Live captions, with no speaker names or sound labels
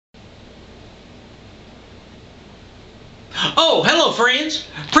Oh, hello friends.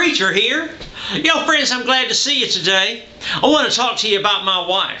 Preacher here. Friends, I'm glad to see you today. I want to talk to you about my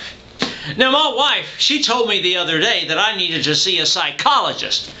wife. Now, my wife, she told me the other day that I needed to see a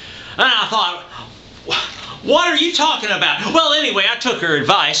psychologist. And I thought, what are you talking about? Well, anyway, I took her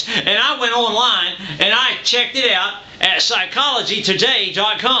advice and I went online and I checked it out at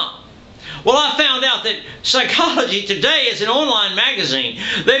psychologytoday.com. Well, I found out that Psychology Today is an online magazine.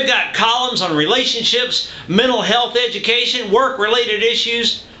 They've got columns on relationships, mental health education, work-related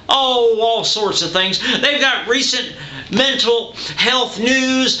issues, all sorts of things. They've got recent mental health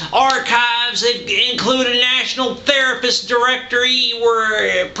news, archives. They've included a national therapist directory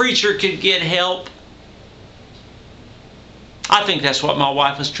where a preacher could get help. I think that's what my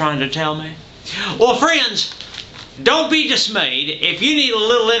wife was trying to tell me. Well, friends, don't be dismayed. If you need a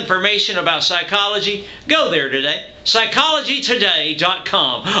little information about psychology, go there today.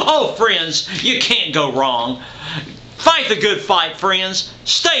 Psychologytoday.com. Oh, friends, you can't go wrong. Fight the good fight, friends.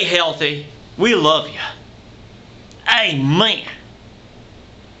 Stay healthy. We love you. Amen.